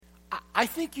I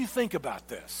think you think about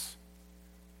this.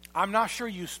 I'm not sure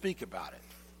you speak about it.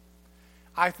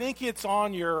 I think it's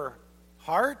on your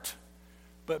heart,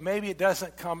 but maybe it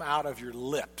doesn't come out of your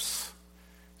lips.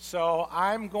 So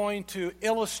I'm going to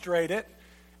illustrate it,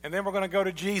 and then we're going to go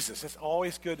to Jesus. It's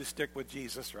always good to stick with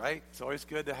Jesus, right? It's always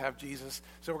good to have Jesus.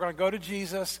 So we're going to go to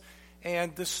Jesus,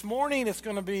 and this morning it's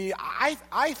going to be,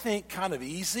 I think, kind of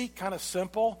easy, kind of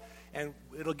simple, and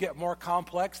it'll get more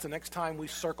complex the next time we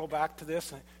circle back to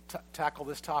this and tackle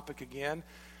this topic again.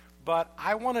 But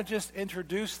I want to just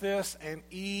introduce this and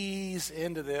ease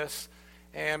into this,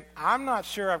 and I'm not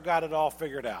sure I've got it all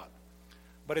figured out,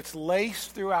 but it's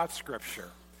laced throughout Scripture.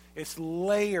 It's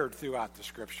layered throughout the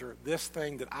Scripture, this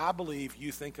thing that I believe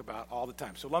you think about all the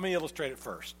time. So let me illustrate it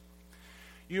first.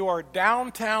 You are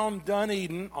downtown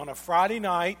Dunedin on a Friday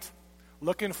night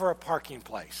looking for a parking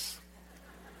place.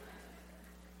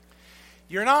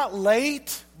 You're not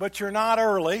late, but you're not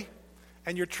early,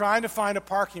 and you're trying to find a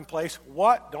parking place.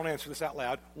 Don't answer this out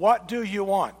loud, what do you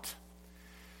want?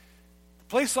 The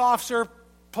police officer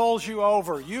pulls you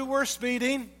over. You were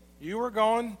speeding. You were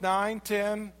going 9,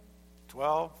 10,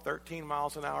 12, 13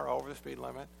 miles an hour over the speed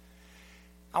limit.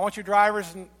 I want your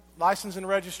driver's license and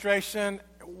registration.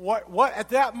 What at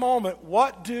that moment,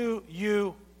 what do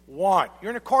you want?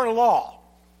 You're in a court of law,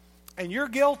 and you're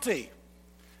guilty.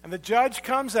 And the judge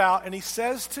comes out, and he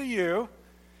says to you,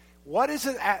 what is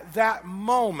it at that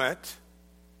moment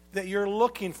that you're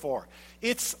looking for?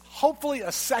 It's hopefully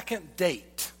a second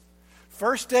date.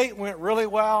 First date went really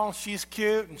well. She's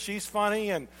cute, and she's funny,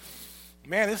 and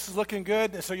man, this is looking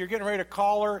good. And so you're getting ready to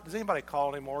call her. Does anybody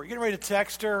call anymore? You're getting ready to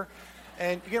text her,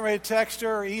 and you're getting ready to text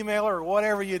her or email her or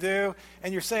whatever you do,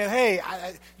 and you're saying, hey,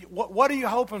 what are you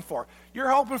hoping for? You're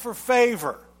hoping for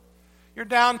favor. You're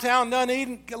downtown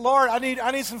Dunedin. Lord, I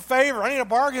need some favor. I need a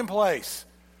bargain place.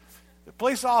 The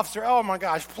police officer, oh my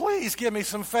gosh, please give me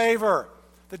some favor.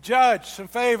 The judge, some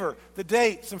favor. The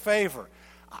date, some favor.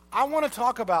 I want to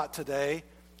talk about today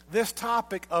this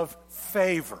topic of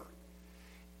favor.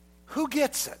 Who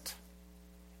gets it?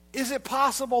 Is it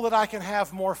possible that I can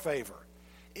have more favor?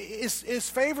 Is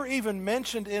favor even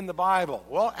mentioned in the Bible?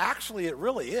 Well, actually, it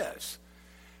really is.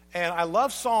 And I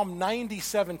love Psalm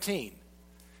 90:17.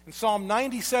 And Psalm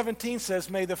 90:17 says,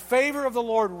 may the favor of the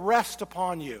Lord rest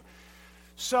upon you.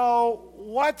 So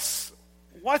what's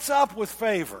up with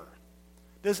favor?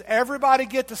 Does everybody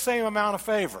get the same amount of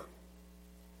favor?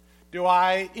 Do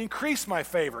I increase my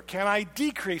favor? Can I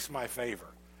decrease my favor?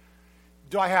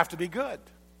 Do I have to be good?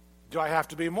 Do I have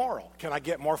to be moral? Can I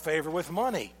get more favor with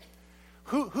money?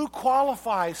 Who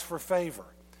qualifies for favor?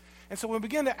 And so when we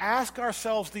begin to ask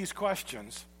ourselves these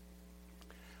questions,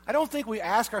 I don't think we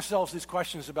ask ourselves these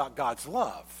questions about God's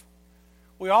love.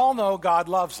 We all know God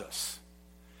loves us.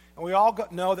 And we all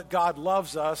know that God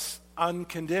loves us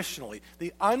unconditionally.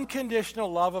 The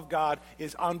unconditional love of God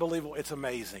is unbelievable. It's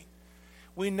amazing.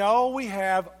 We know we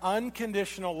have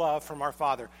unconditional love from our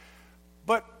Father.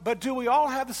 But do we all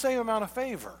have the same amount of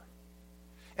favor?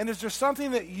 And is there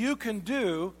something that you can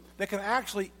do that can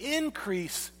actually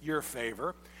increase your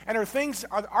favor? And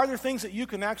are there things that you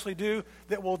can actually do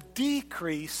that will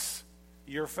decrease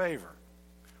your favor?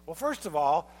 Well, first of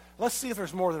all, let's see if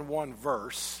there's more than one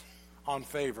verse on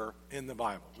favor in the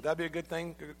Bible. Would that be a good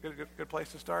thing? Good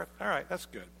place to start? All right, that's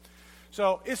good.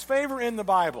 So, is favor in the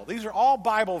Bible? These are all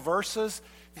Bible verses.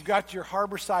 You've got your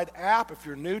Harborside app. If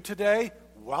you're new today,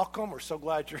 welcome. We're so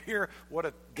glad you're here. What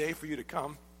a day for you to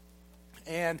come.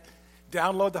 And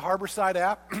download the Harborside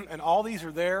app, and all these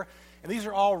are there. And these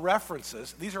are all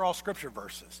references. These are all scripture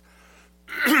verses.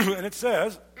 And it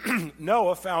says,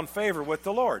 Noah found favor with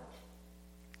the Lord.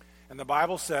 And the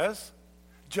Bible says,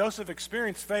 Joseph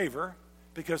experienced favor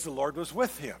because the Lord was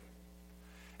with him.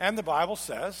 And the Bible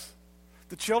says,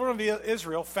 the children of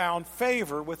Israel found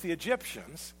favor with the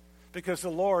Egyptians because the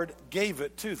Lord gave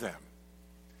it to them.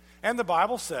 And the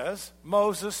Bible says,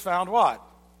 Moses found what?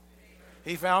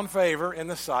 He found favor in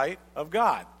the sight of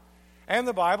God. And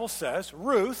the Bible says,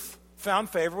 Ruth found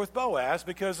favor with Boaz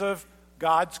because of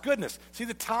God's goodness. See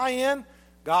the tie-in?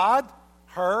 God,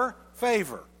 her,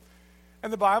 favor.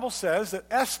 And the Bible says that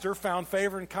Esther found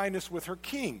favor and kindness with her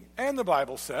king. And the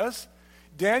Bible says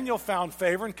Daniel found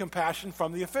favor and compassion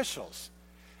from the officials.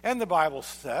 And the Bible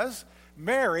says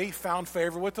Mary found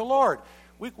favor with the Lord.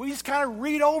 We just kind of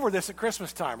read over this at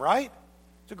Christmas time, right?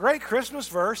 It's a great Christmas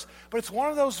verse, but it's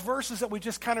one of those verses that we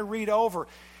just kind of read over.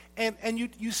 And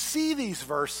you see these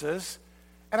verses,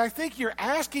 and I think you're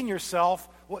asking yourself,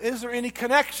 well, is there any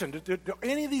connection? Do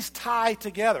any of these tie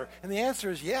together? And the answer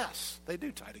is yes, they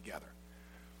do tie together.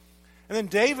 And then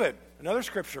David, another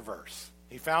scripture verse,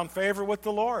 he found favor with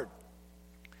the Lord.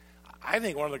 I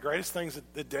think one of the greatest things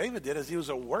that David did is he was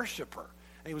a worshiper.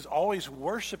 And he was always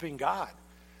worshiping God.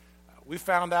 We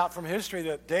found out from history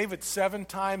that David 7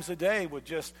 times a day would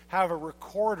just have a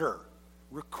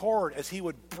record as he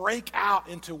would break out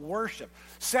into worship.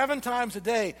 7 times a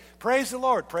day, praise the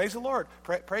Lord, praise the Lord,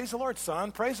 praise the Lord,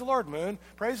 sun, praise the Lord, moon,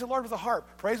 praise the Lord with the harp,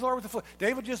 praise the Lord with the flute.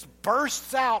 David just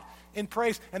bursts out in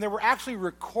praise. And there were actually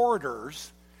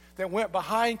recorders that went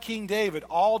behind King David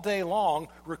all day long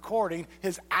recording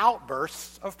his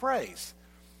outbursts of praise.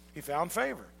 He found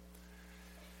favor.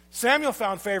 Samuel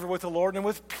found favor with the Lord and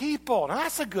with people. Now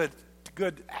that's a good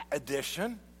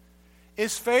addition.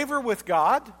 Is favor with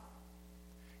God?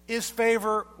 Is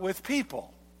favor with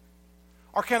people?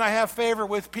 Or can I have favor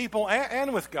with people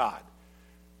and with God?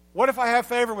 What if I have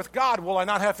favor with God? Will I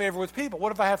not have favor with people?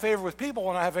 What if I have favor with people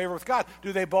when I have favor with God?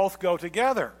 Do they both go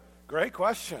together? Great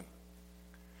question.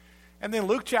 And then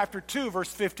Luke chapter 2, verse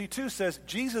 52 says,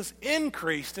 Jesus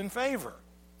increased in favor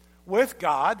with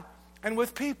God and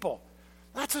with people.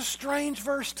 That's a strange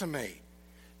verse to me.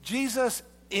 Jesus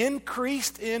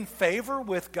increased in favor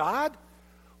with God?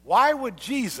 Why would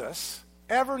Jesus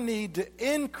ever need to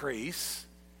increase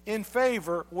in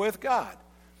favor with God?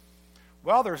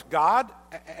 Well, there's God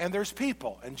and there's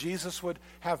people, and Jesus would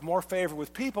have more favor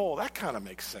with people. Well, that kind of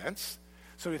makes sense.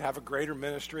 So he'd have a greater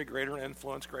ministry, greater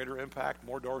influence, greater impact,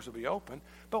 more doors would be open.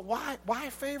 But why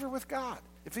favor with God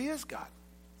if he is God,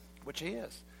 which he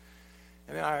is?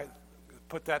 And then I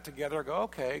put that together and go,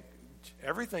 okay,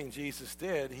 everything Jesus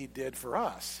did, he did for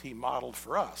us. He modeled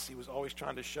for us. He was always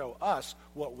trying to show us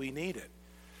what we needed.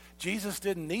 Jesus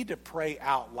didn't need to pray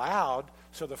out loud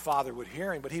so the Father would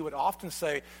hear him, but he would often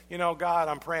say, you know, God,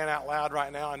 I'm praying out loud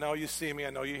right now. I know you see me.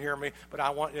 I know you hear me, but I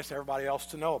want just everybody else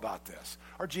to know about this.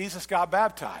 Or Jesus got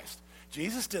baptized.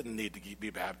 Jesus didn't need to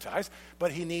be baptized,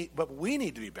 but we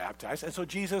need to be baptized. And so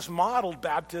Jesus modeled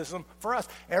baptism for us.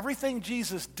 Everything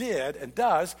Jesus did and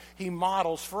does, he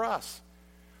models for us.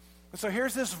 And so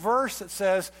here's this verse that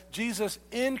says Jesus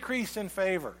increased in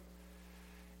favor.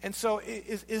 And so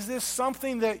is this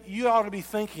something that you ought to be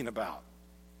thinking about?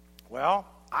 Well,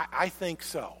 I think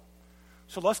so.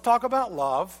 So let's talk about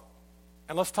love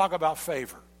and let's talk about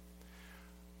favor.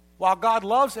 While God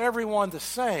loves everyone the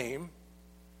same,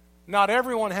 not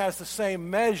everyone has the same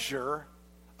measure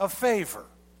of favor.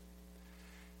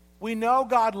 We know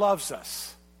God loves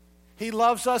us. He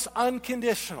loves us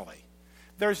unconditionally.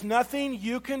 There's nothing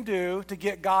you can do to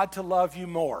get God to love you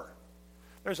more.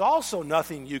 There's also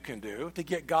nothing you can do to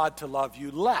get God to love you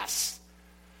less.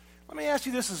 Let me ask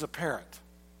you this as a parent.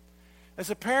 As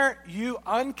a parent, you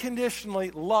unconditionally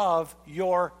love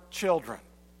your children.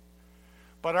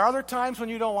 But are there times when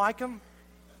you don't like them?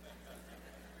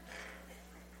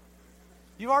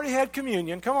 You've already had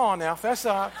communion. Come on now, fess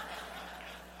up.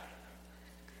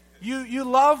 You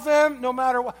love them no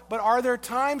matter what. But are there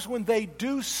times when they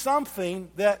do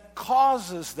something that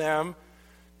causes them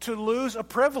to lose a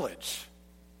privilege?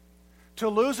 To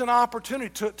lose an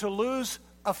opportunity, to lose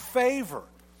a favor?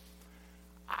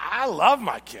 I love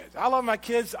my kids. I love my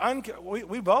kids.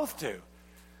 We both do.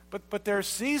 But there's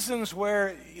seasons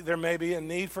where there may be a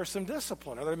need for some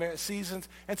discipline, or there may be seasons.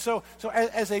 And so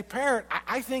as a parent,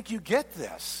 I think you get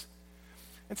this.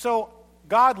 And so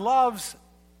God loves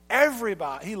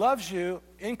everybody. He loves you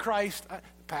in Christ. The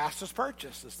past is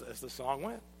purchased, as the song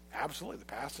went. Absolutely, the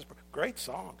past is purchased. Great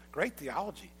song, great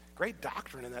theology, great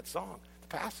doctrine in that song.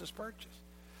 The past is purchased.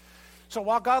 So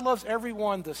while God loves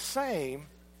everyone the same,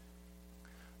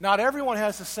 not everyone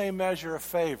has the same measure of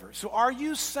favor. So are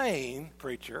you saying,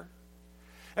 preacher,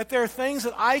 that there are things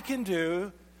that I can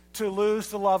do to lose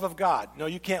the love of God? No,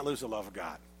 you can't lose the love of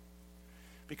God.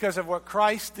 Because of what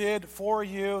Christ did for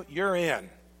you, you're in.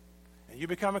 And you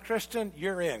become a Christian,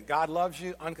 you're in. God loves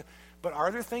you. But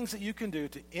are there things that you can do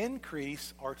to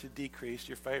increase or to decrease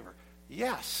your favor?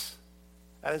 Yes.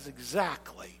 That is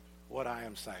exactly what I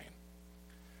am saying.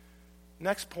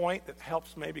 Next point that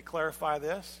helps maybe clarify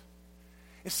this.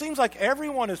 It seems like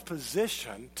everyone is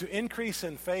positioned to increase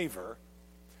in favor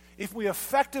if we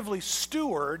effectively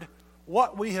steward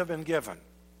what we have been given.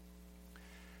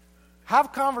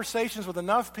 Have conversations with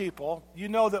enough people, you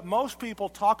know that most people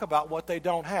talk about what they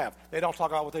don't have. They don't talk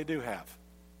about what they do have.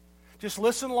 Just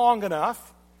listen long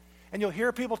enough, and you'll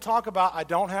hear people talk about, I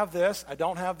don't have this, I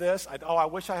don't have this, I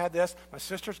wish I had this, my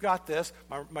sister's got this,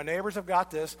 my neighbors have got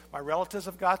this, my relatives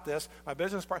have got this, my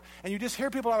business partner, and you just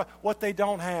hear people talk about what they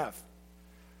don't have.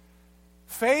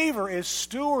 Favor is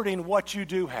stewarding what you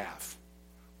do have.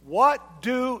 What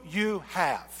do you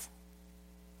have?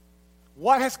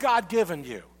 What has God given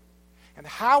you? And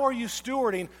how are you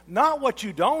stewarding not what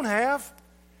you don't have?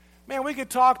 Man, we could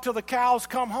talk till the cows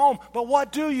come home, but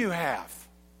what do you have?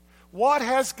 What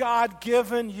has God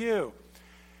given you?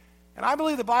 And I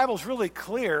believe the Bible is really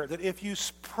clear that if you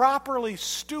properly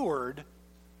steward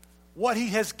what he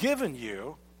has given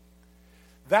you,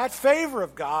 that favor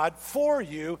of God for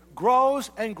you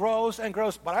grows and grows and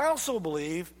grows. But I also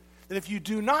believe that if you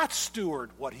do not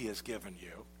steward what he has given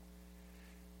you,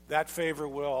 that favor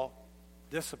will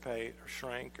dissipate or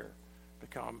shrink or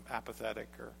become apathetic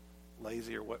or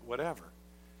lazy or whatever.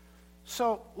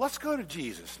 So let's go to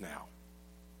Jesus now.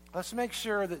 Let's make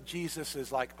sure that Jesus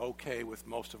is like okay with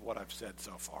most of what I've said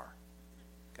so far.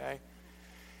 Okay?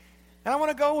 And I want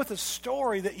to go with a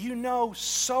story that you know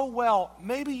so well.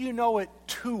 Maybe you know it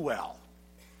too well.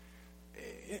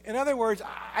 In other words,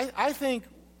 I think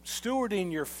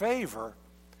stewarding your favor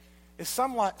is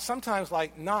sometimes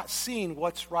like not seeing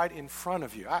what's right in front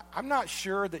of you. I'm not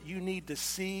sure that you need to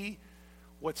see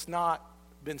what's not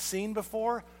been seen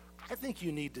before. I think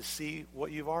you need to see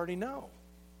what you already know.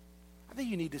 I think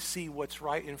you need to see what's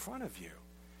right in front of you.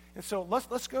 And so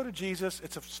let's go to Jesus.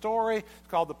 It's a story. It's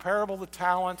called the Parable of the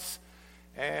Talents.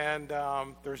 And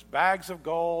there's bags of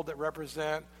gold that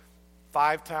represent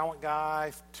 5-talent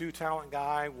guy, 2-talent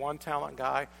guy, 1-talent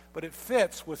guy. But it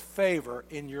fits with favor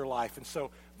in your life. And so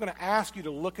I'm going to ask you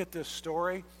to look at this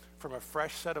story from a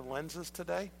fresh set of lenses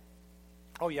today.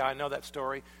 Oh, yeah, I know that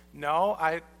story. No,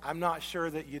 I'm not sure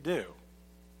that you do.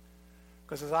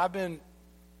 Because as I've been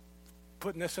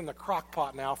putting this in the crock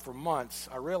pot now for months,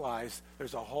 I realize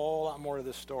there's a whole lot more to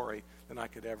this story than I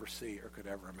could ever see or could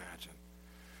ever imagine.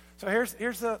 So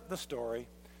here's the story.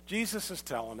 Jesus is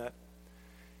telling it.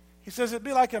 He says it'd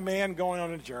be like a man going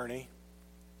on a journey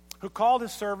who called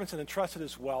his servants and entrusted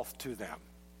his wealth to them.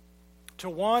 To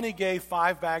one he gave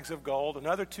 5 bags of gold,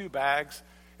 another 2 bags,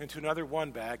 and to another 1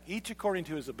 bag, each according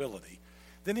to his ability.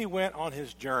 Then he went on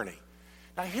his journey.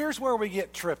 Now here's where we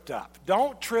get tripped up.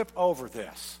 Don't trip over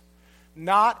this.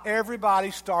 Not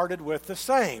everybody started with the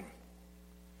same.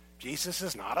 Jesus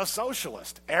is not a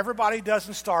socialist. Everybody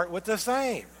doesn't start with the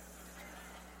same.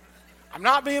 I'm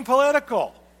not being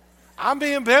political. I'm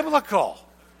being biblical.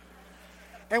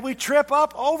 And we trip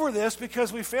up over this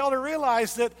because we fail to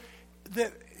realize that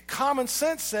common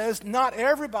sense says not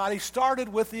everybody started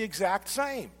with the exact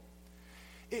same.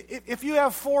 If you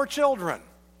have 4 children,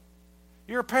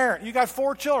 you're a parent, you got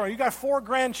 4 children, you got 4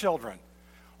 grandchildren.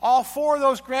 All 4 of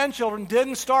those grandchildren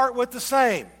didn't start with the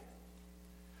same.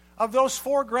 Of those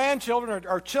 4 grandchildren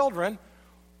or children,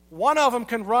 one of them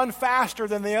can run faster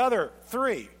than the other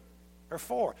 3 or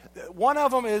 4. One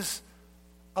of them is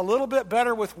a little bit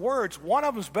better with words. One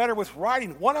of them is better with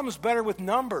writing. One of them is better with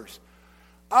numbers.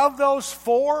 Of those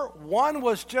 4, one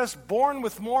was just born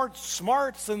with more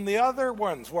smarts than the other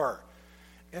ones were.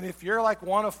 And if you're like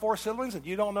one of 4 siblings and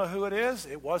you don't know who it is,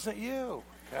 it wasn't you,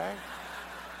 okay?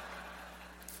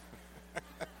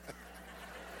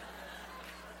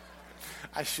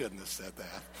 I shouldn't have said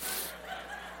that.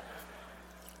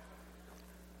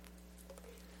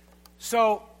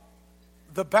 So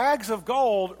the bags of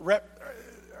gold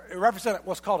represent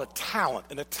what's called a talent.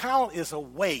 And a talent is a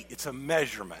weight. It's a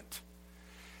measurement.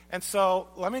 And so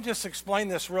let me just explain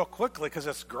this real quickly because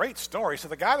it's a great story. So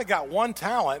the guy that got 1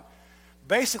 talent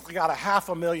basically got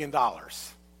 $500,000.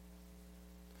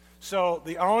 So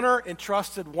the owner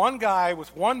entrusted one guy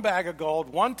with 1 bag of gold,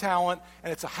 1 talent,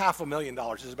 and it's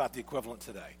 $500,000. Is about the equivalent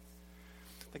today.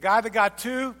 The guy that got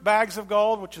 2 bags of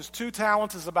gold, which is 2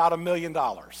 talents, is about $1 million.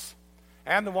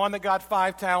 And the one that got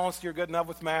 5 talents, you're good enough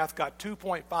with math, got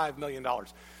 $2.5 million.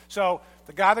 So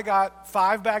the guy that got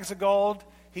 5 bags of gold,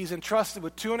 he's entrusted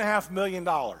with $2.5 million.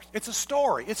 It's a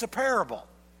story. It's a parable.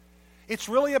 It's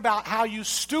really about how you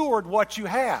steward what you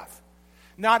have.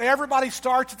 Not everybody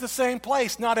starts at the same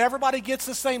place. Not everybody gets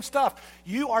the same stuff.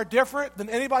 You are different than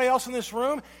anybody else in this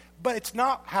room, but it's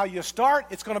not how you start.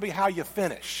 It's going to be how you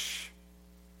finish.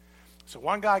 So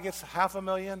one guy gets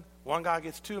 $500,000, one guy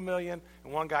gets $2 million,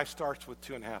 and one guy starts with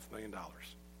 $2.5 million.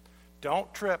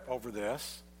 Don't trip over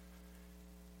this.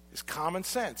 It's common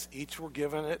sense. Each were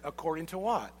given it according to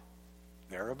what?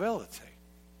 Their ability.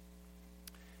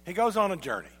 He goes on a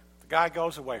journey. The guy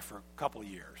goes away for a couple of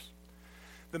years.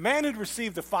 The man who'd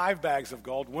received the 5 bags of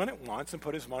gold went at once and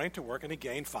put his money to work, and he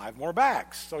gained 5 more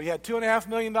bags. So he had $2.5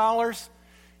 million.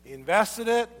 He invested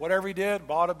it, whatever he did,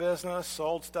 bought a business,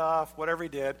 sold stuff, whatever he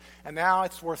did, and now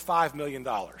it's worth $5 million.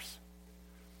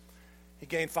 He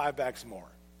gained 5 bags more.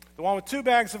 The one with 2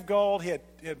 bags of gold, he had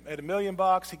 $1 million.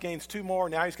 He gains 2 more.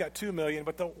 Now he's got $2 million.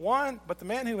 But the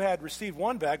man who had received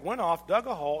 1 bag went off, dug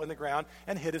a hole in the ground,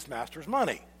 and hid his master's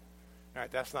money. All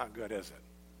right, that's not good, is it?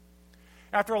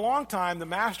 After a long time, the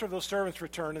master of those servants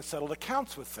returned and settled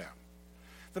accounts with them.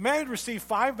 The man who received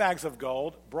 5 bags of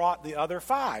gold brought the other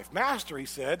 5. Master, he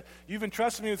said, you've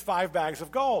entrusted me with 5 bags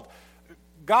of gold.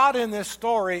 God in this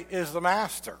story is the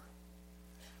master.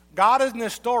 God in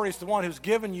this story is the one who's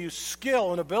given you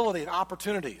skill and ability and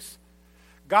opportunities.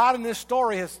 God in this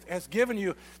story has given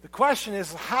you, the question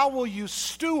is, how will you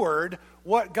steward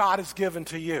what God has given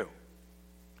to you?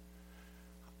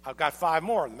 I've got 5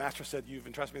 more. The master said, you've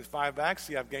entrusted me with 5 bags.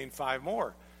 See, I've gained 5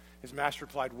 more. His master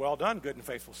replied, well done, good and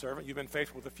faithful servant. You've been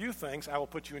faithful with a few things. I will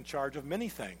put you in charge of many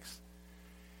things.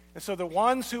 And so the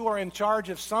ones who are in charge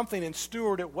of something and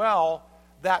steward it well,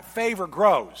 that favor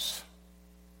grows.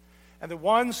 And the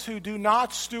ones who do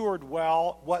not steward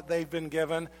well what they've been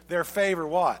given, their favor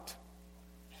what?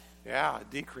 Yeah, it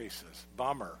decreases.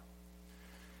 Bummer.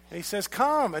 And he says,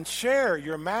 come and share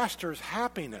your master's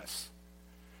happiness.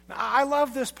 Now, I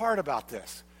love this part about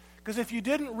this. Because if you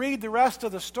didn't read the rest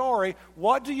of the story,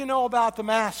 what do you know about the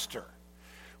master?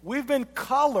 We've been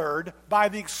colored by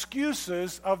the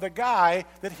excuses of the guy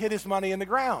that hid his money in the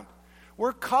ground.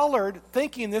 We're colored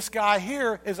thinking this guy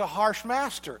here is a harsh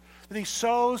master, that he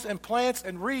sows and plants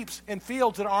and reaps in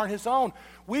fields that aren't his own.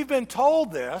 We've been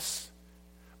told this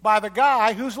by the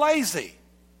guy who's lazy.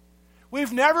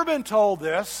 We've never been told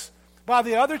this by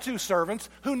the other 2 servants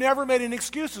who never made any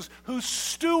excuses, who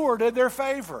stewarded their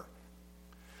favor.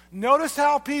 Notice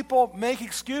how people make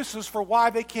excuses for why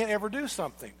they can't ever do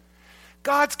something.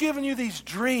 God's given you these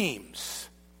dreams.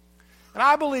 And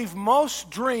I believe most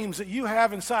dreams that you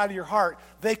have inside of your heart,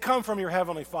 they come from your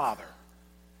Heavenly Father.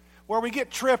 Where we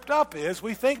get tripped up is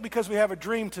we think because we have a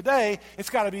dream today, it's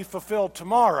got to be fulfilled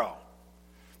tomorrow.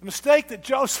 The mistake that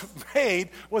Joseph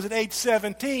made was at age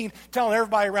 17 telling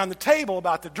everybody around the table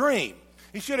about the dream.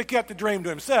 He should have kept the dream to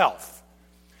himself.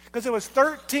 Because it was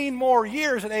 13 more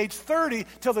years at age 30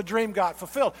 till the dream got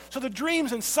fulfilled. So the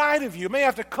dream's inside of you. May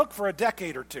have to cook for a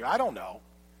decade or 2. I don't know.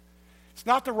 It's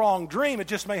not the wrong dream. It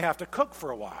just may have to cook for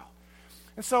a while.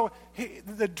 And so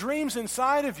the dreams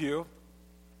inside of you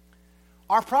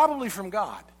are probably from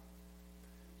God.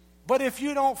 But if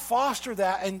you don't foster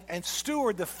that and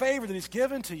steward the favor that he's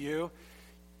given to you,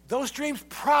 those dreams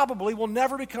probably will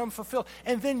never become fulfilled.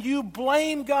 And then you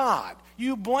blame God.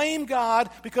 You blame God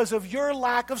because of your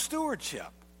lack of stewardship.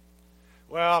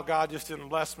 Well, God just didn't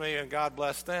bless me, and God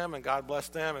blessed them, and God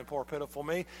blessed them, and poor pitiful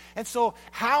me. And so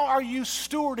how are you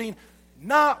stewarding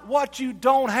not what you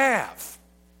don't have?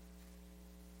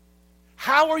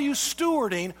 How are you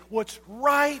stewarding what's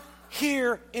right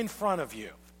here in front of you?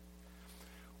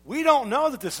 We don't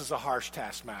know that this is a harsh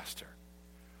taskmaster.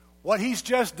 What he's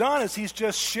just done is he's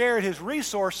just shared his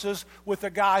resources with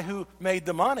the guy who made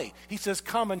the money. He says,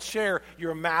 come and share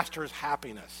your master's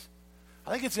happiness.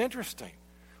 I think it's interesting.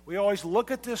 We always look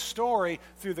at this story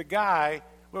through the guy,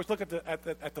 we always look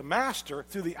at the master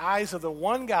through the eyes of the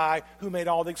one guy who made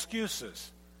all the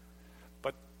excuses.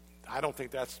 But I don't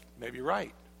think that's maybe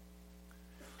right.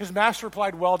 His master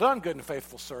replied, well done, good and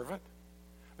faithful servant.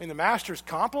 I mean, the master's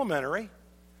complimentary.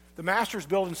 The master's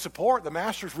building support. The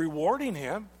master's rewarding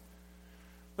him.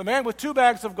 The man with 2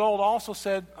 bags of gold also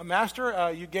said,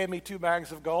 Master, you gave me 2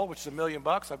 bags of gold, which is $1 million.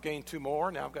 I've gained 2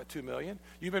 more. Now I've got 2 million.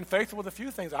 You've been faithful with a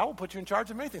few things. I will put you in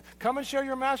charge of many things. Come and share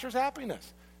your master's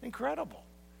happiness. Incredible.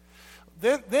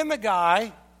 Then the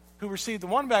guy who received the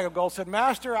 1 bag of gold said,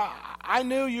 Master, I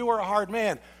knew you were a hard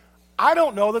man. I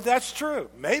don't know that that's true.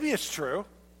 Maybe it's true.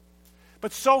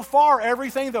 But so far,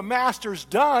 everything the master's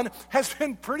done has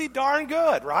been pretty darn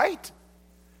good, right?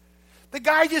 The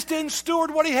guy just didn't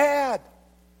steward what he had.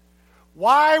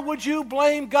 Why would you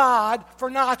blame God for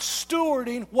not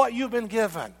stewarding what you've been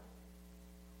given?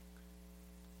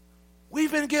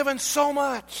 We've been given so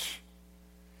much.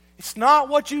 It's not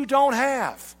what you don't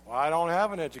have. Well, I don't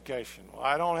have an education. Well,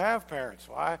 I don't have parents.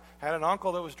 Well, I had an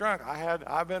uncle that was drunk.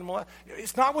 I've been molested.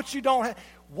 It's not what you don't have.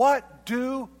 What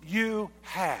do you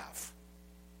have?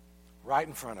 Right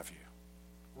in front of you.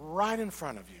 Right in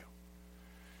front of you.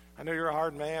 I know you're a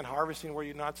hard man, harvesting where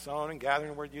you'd not sown and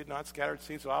gathering where you'd not scattered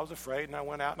seed. So I was afraid, and I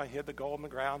went out and I hid the gold in the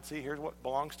ground. See, here's what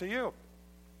belongs to you.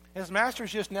 His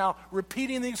master's just now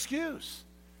repeating the excuse.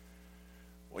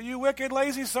 Well, you wicked,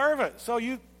 lazy servant. So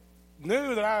you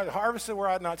knew that I had harvested where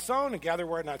I had not sown and gathered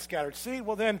where I had not scattered seed.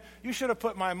 Well, then you should have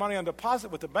put my money on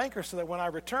deposit with the banker so that when I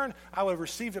returned, I would have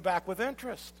received it back with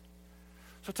interest.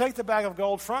 So take the bag of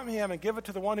gold from him and give it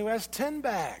to the one who has 10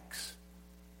 bags.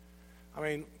 I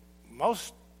mean,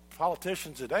 most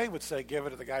politicians today would say give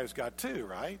it to the guy who's got 2,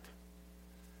 right?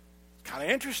 Kind of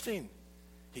interesting.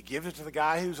 He gives it to the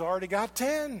guy who's already got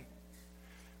 10.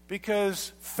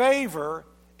 Because favor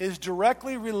is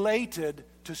directly related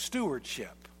to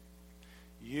stewardship.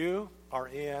 You are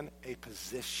in a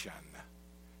position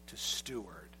to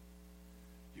steward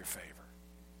your favor.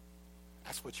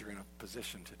 That's what you're in a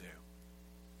position to do.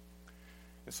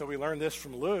 And so we learn this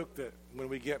from Luke, that when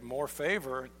we get more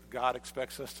favor, God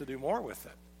expects us to do more with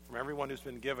it. From everyone who's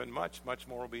been given much, much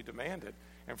more will be demanded.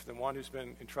 And for the one who's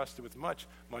been entrusted with much,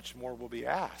 much more will be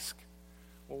asked.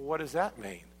 Well, what does that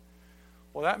mean?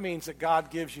 Well, that means that God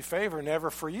gives you favor never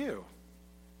for you.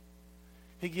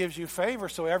 He gives you favor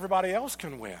so everybody else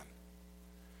can win.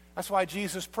 That's why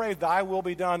Jesus prayed, thy will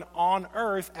be done on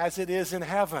earth as it is in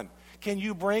heaven. Can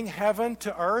you bring heaven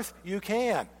to earth? You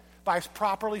can, by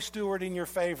properly stewarding your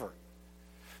favor.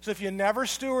 So if you never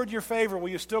steward your favor, will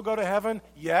you still go to heaven?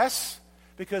 Yes,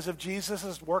 because of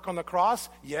Jesus' work on the cross.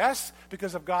 Yes,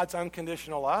 because of God's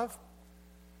unconditional love.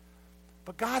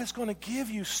 But God is going to give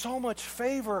you so much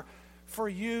favor for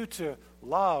you to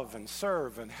love and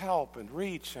serve and help and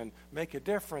reach and make a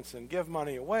difference and give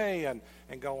money away and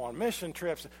go on mission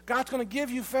trips. God's going to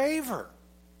give you favor.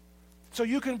 So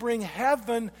you can bring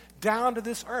heaven down to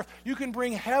this earth. You can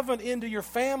bring heaven into your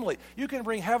family. You can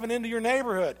bring heaven into your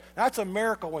neighborhood. That's a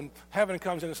miracle when heaven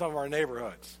comes into some of our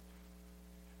neighborhoods.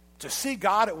 To see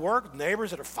God at work with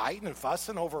neighbors that are fighting and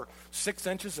fussing over 6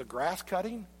 inches of grass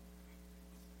cutting,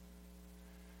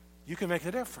 you can make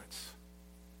a difference.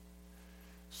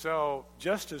 So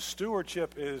just as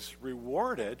stewardship is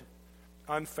rewarded,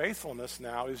 unfaithfulness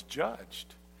now is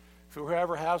judged. For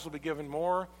whoever has will be given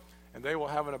more, and they will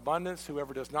have an abundance.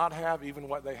 Whoever does not have, even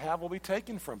what they have will be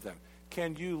taken from them.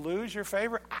 Can you lose your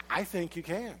favor? I think you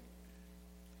can,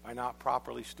 by not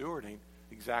properly stewarding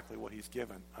exactly what he's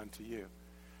given unto you.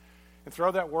 And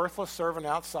throw that worthless servant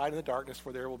outside in the darkness,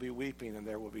 where there will be weeping and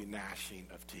there will be gnashing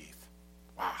of teeth.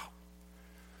 Wow.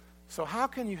 So how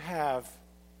can you have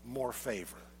more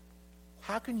favor?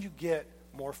 How can you get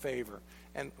more favor?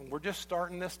 And we're just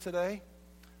starting this today.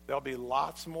 There'll be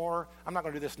lots more. I'm not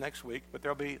going to do this next week, but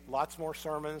there'll be lots more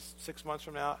sermons 6 months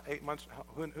from now, 8 months,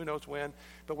 who knows when.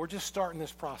 But we're just starting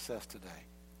this process today.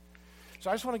 So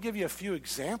I just want to give you a few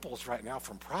examples right now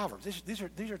from Proverbs. These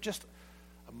are just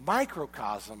a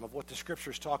microcosm of what the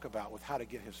scriptures talk about with how to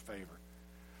get his favor.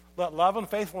 Let love and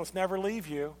faithfulness never leave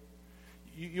you.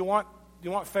 You want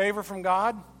favor from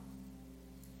God?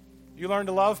 You learn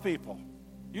to love people.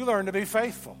 You learn to be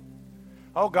faithful.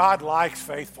 Oh, God likes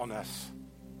faithfulness.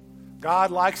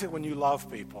 God likes it when you love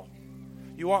people.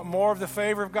 You want more of the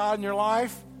favor of God in your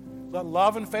life? Let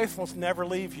love and faithfulness never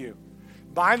leave you.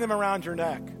 Bind them around your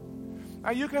neck. Now,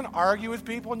 you can argue with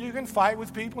people, and you can fight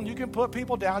with people, and you can put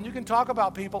people down, you can talk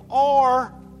about people,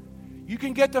 or you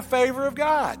can get the favor of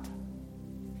God.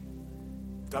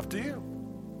 It's up to you.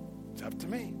 It's up to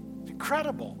me. It's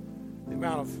incredible, the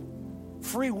amount of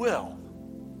free will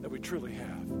that we truly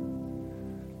have.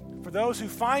 For those who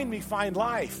find me find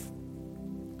life.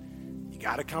 You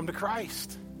got to come to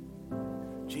Christ.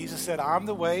 Jesus said, I'm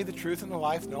the way, the truth, and the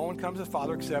life. No one comes to the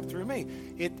Father except through me.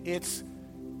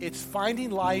 It's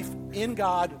finding life in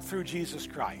God through Jesus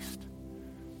Christ.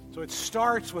 So it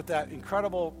starts with that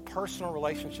incredible personal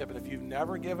relationship. And if you've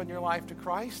never given your life to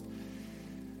Christ,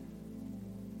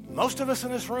 most of us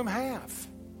in this room have.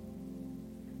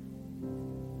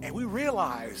 And we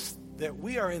realize that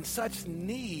we are in such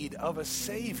need of a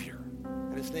Savior,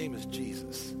 and his name is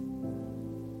Jesus.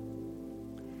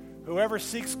 Whoever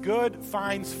seeks good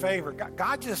finds favor.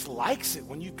 God just likes it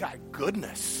when you've got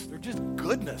goodness. There's just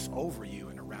goodness over you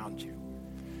and around you.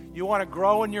 You want to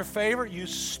grow in your favor? You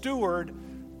steward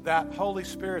that Holy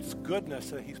Spirit's goodness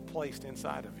that he's placed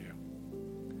inside of you.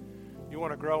 You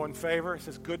want to grow in favor? It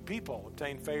says good people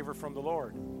obtain favor from the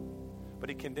Lord. But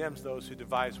he condemns those who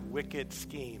devise wicked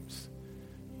schemes.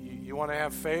 You want to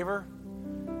have favor?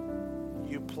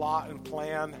 You plot and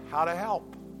plan how to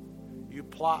help. You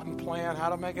plot and plan how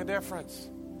to make a difference.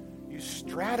 You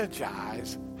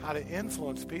strategize how to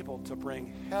influence people to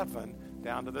bring heaven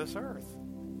down to this earth,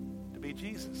 to be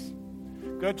Jesus.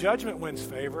 Good judgment wins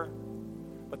favor,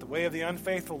 but the way of the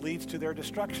unfaithful leads to their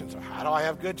destruction. So how do I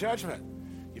have good judgment?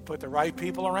 You put the right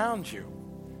people around you.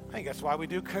 I think that's why we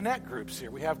do connect groups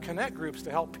here. We have connect groups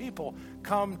to help people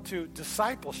come to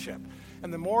discipleship.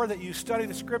 And the more that you study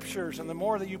the scriptures and the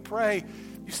more that you pray,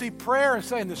 you see, prayer and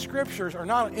saying the scriptures are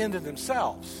not an end in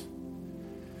themselves.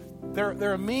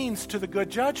 They're a means to the good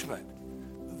judgment.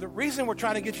 The reason we're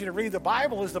trying to get you to read the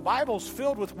Bible is the Bible's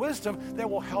filled with wisdom that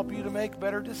will help you to make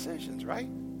better decisions, right?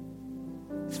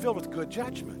 It's filled with good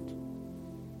judgment.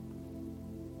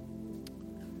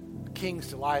 The king's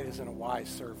delight is in a wise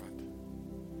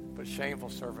servant, but a shameful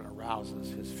servant arouses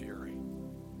his fury.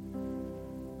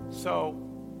 So,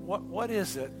 what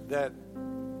is it that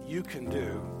you can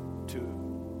do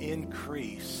to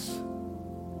increase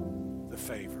the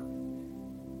favor?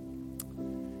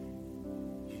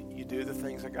 You do the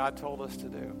things that God told us to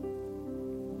do.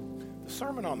 The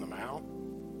Sermon on the Mount,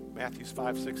 Matthew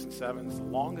 5, 6, and 7, is the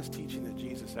longest teaching that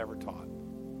Jesus ever taught.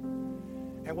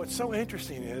 And what's so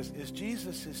interesting is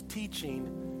Jesus is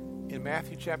teaching in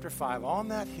Matthew chapter 5 on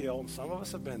that hill, and some of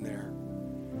us have been there.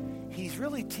 He's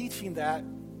really teaching that,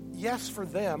 yes, for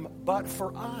them, but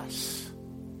for us.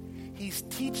 He's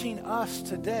teaching us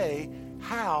today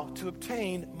how to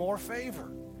obtain more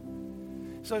favor.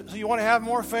 So you want to have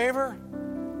more favor?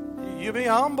 You be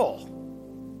humble.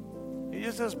 He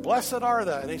just says, blessed are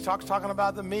the, and he's talking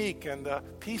about the meek and the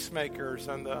peacemakers,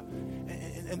 and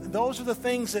those are the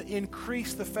things that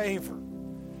increase the favor.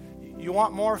 You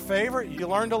want more favor? You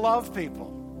learn to love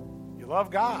people. You love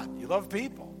God. You love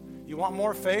people. You want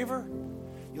more favor?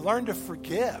 You learn to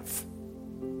forgive.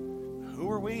 Who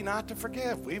are we not to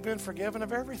forgive? We've been forgiven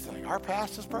of everything. Our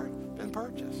past has been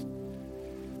purchased.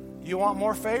 You want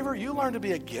more favor? You learn to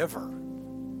be a giver.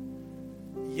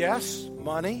 Yes,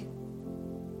 money.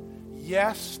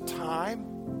 Yes,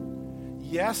 time.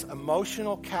 Yes,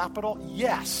 emotional capital.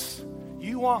 Yes.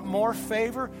 You want more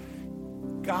favor?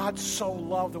 God so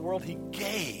loved the world, he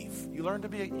gave. You learn to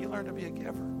be a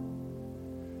giver.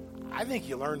 I think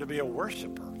you learn to be a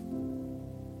worshiper.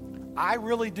 I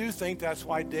really do think that's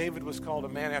why David was called a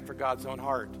man after God's own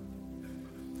heart.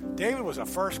 David was a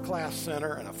first-class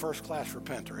sinner and a first-class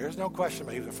repenter. There's no question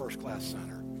about he was a first-class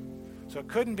sinner. So it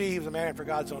couldn't be he was a man after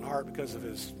God's own heart because of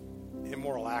his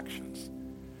immoral actions.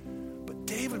 But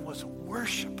David was a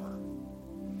worshiper.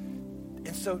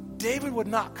 And so David would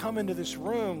not come into this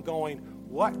room going,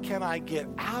 what can I get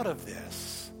out of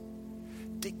this?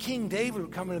 King David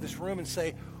would come into this room and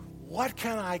say, what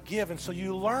can I give? And so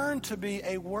you learn to be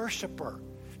a worshiper,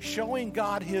 showing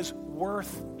God his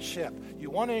worthship. You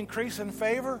want to increase in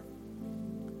favor?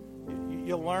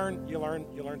 You learn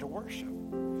to worship.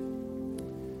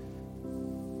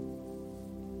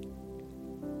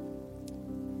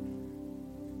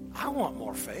 I want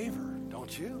more favor,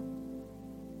 don't you?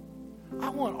 I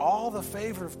want all the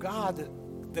favor of God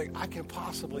that I can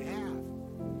possibly have.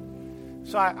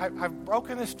 So I've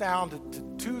broken this down to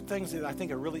two things that I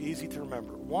think are really easy to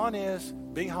remember. One is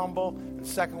be humble, and the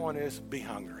second one is be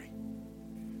hungry.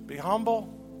 Be humble,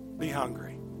 be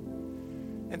hungry.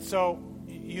 And so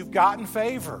you've gotten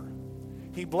favor.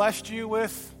 He blessed you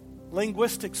with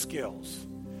linguistic skills.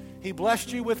 He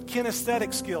blessed you with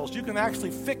kinesthetic skills. You can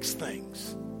actually fix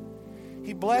things.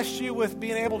 He blessed you with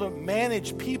being able to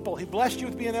manage people. He blessed you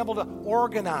with being able to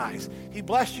organize. He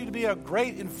blessed you to be a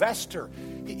great investor.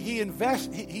 He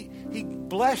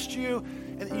blessed you,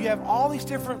 and you have all these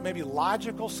different maybe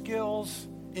logical skills,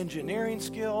 engineering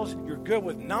skills. You're good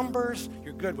with numbers.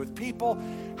 You're good with people.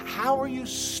 How are you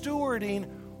stewarding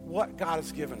what God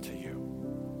has given to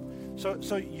you?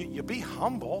 So you be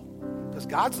humble, because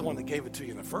God's the one that gave it to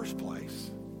you in the first place.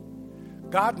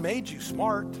 God made you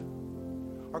smart.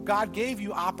 Or God gave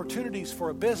you opportunities for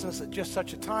a business at just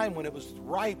such a time when it was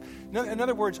ripe. In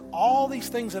other words, all these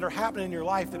things that are happening in your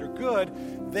life that are good,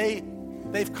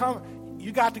 they've come.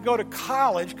 You got to go to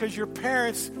college because your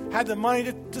parents had the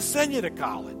money to send you to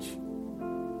college.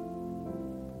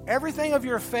 Everything of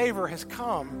your favor has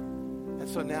come, and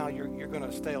so now you're going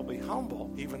to still be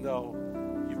humble, even though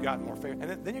you've gotten more favor.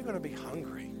 And then you're going to be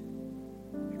hungry.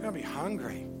 You're going to be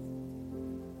hungry.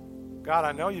 God,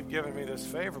 I know you've given me this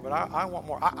favor, but I want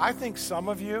more. I think some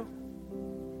of you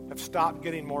have stopped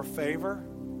getting more favor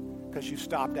because you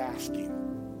stopped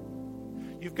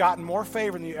asking. You've gotten more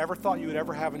favor than you ever thought you would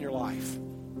ever have in your life.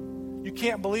 You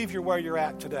can't believe you're where you're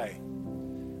at today.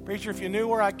 Preacher, if you knew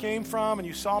where I came from and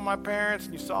you saw my parents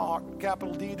and you saw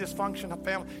capital D dysfunction of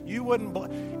family, you wouldn't.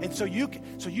 And so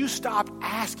you stopped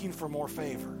asking for more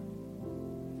favor.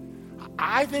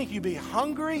 I think you be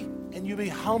hungry and you be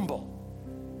humble.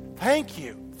 Thank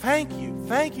you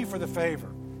for the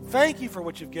favor. Thank you for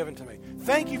what you've given to me.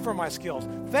 Thank you for my skills.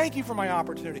 Thank you for my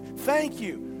opportunity. Thank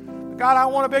you. God, I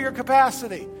want a bigger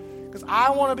capacity because I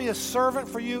want to be a servant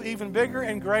for you even bigger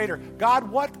and greater.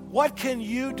 God, what can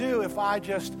you do if I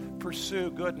just pursue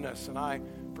goodness and I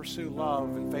pursue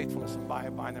love and faithfulness and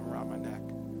bind them around my neck?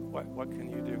 What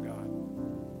can you do, God?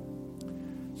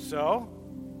 So,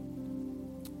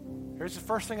 here's the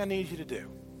first thing I need you to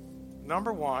do.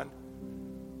 Number one,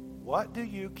 what do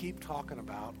you keep talking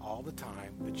about all the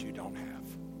time that you don't have?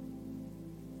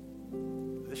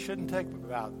 This shouldn't take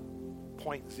about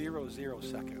 0.00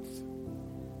 seconds.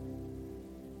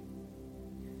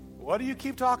 What do you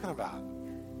keep talking about?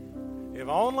 If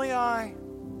only I,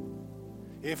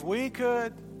 if we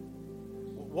could,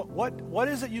 what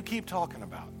is it you keep talking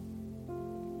about?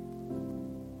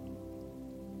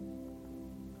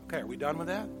 Okay, are we done with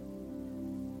that?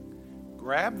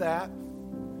 Grab that.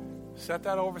 Set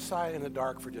that oversight in the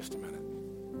dark for just a minute.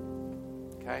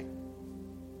 Okay?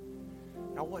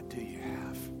 Now, what do you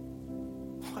have?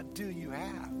 What do you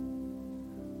have?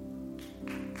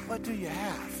 What do you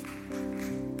have?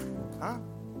 Huh?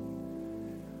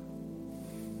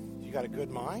 You got a good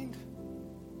mind?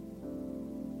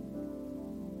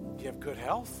 Do you have good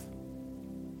health?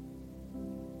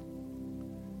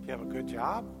 Do you have a good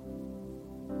job?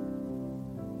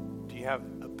 Do you have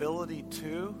ability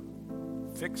to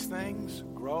fix things,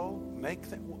 grow, make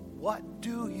things? What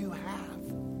do you have?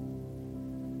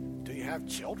 Do you have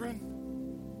children?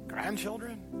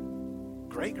 Grandchildren?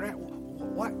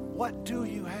 What do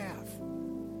you have?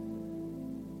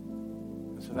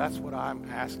 And so that's what I'm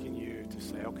asking you to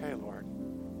say, okay, Lord,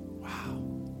 wow,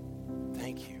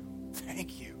 thank you.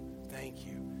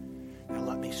 Now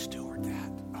let me steward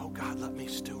that. Oh, God, let me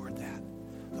steward that.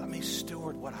 Let me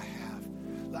steward what I have.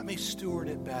 Let me steward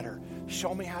it better.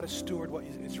 Show me how to steward what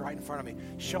is right in front of me.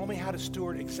 Show me how to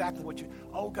steward exactly what you...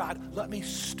 Oh, God, let me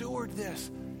steward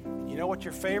this. You know what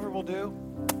your favor will do?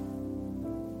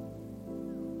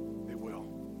 It will.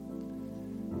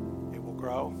 It will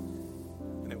grow,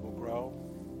 and it will grow,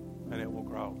 and it will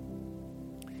grow.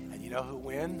 And you know who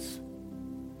wins?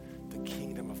 The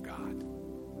kingdom of God.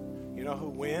 You know who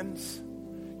wins?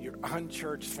 Your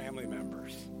unchurched family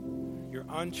members, your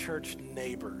unchurched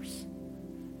neighbors,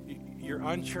 your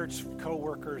unchurched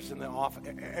co-workers in the office.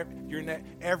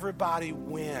 Everybody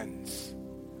wins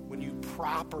when you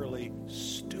properly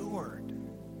steward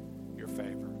your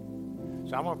favor.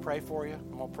 So I'm going to pray for you.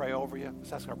 I'm going to pray over you.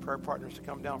 Let's ask our prayer partners to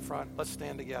come down front. Let's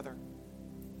stand together.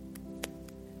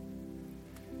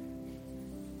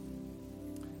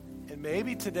 And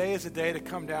maybe today is a day to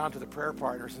come down to the prayer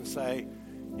partners and say,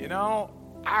 you know,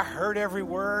 I heard every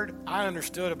word. I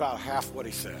understood about half what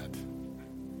he said.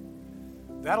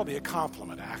 That'll be a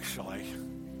compliment, actually.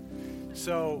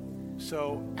 So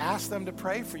ask them to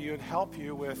pray for you and help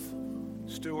you with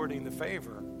stewarding the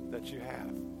favor that you have,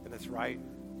 and that's right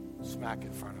smack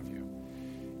in front of you.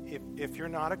 If you're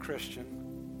not a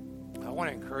Christian, I want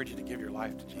to encourage you to give your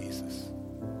life to Jesus.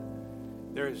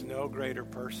 There is no greater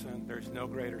person, there's no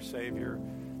greater Savior,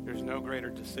 there's no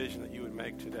greater decision that you would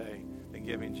make today than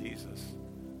giving Jesus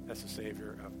as the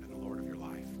Savior and the Lord of your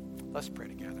life. Let's pray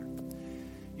together.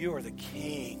 You are the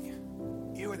King,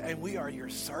 and we are your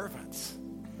servants.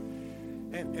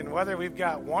 And whether we've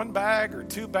got one bag or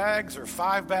two bags or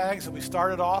 5 bags that we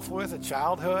started off with at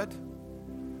childhood,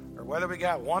 or whether we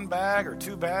got one bag or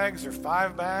 2 bags or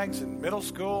 5 bags in middle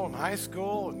school and high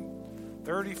school and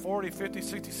 30, 40, 50,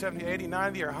 60, 70, 80,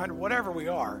 90, or 100, whatever we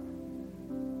are,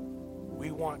 we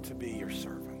want to be your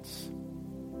servants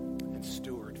and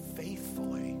steward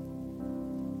faithfully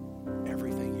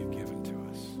everything you've given to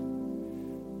us.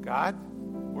 God,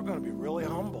 we're going to be really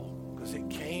humble because it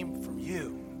came from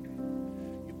you.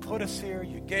 You put us here.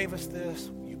 You gave us this.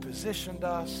 You positioned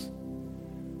us.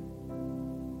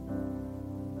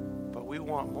 But we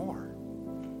want more.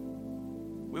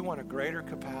 We want a greater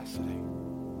capacity,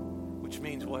 which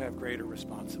means we'll have greater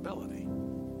responsibility.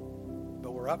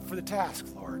 But we're up for the task,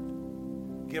 Lord.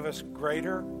 Give us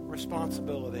greater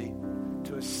responsibility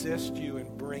to assist you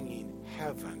in bringing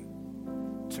heaven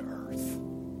to earth.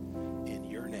 In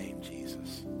your name,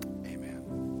 Jesus.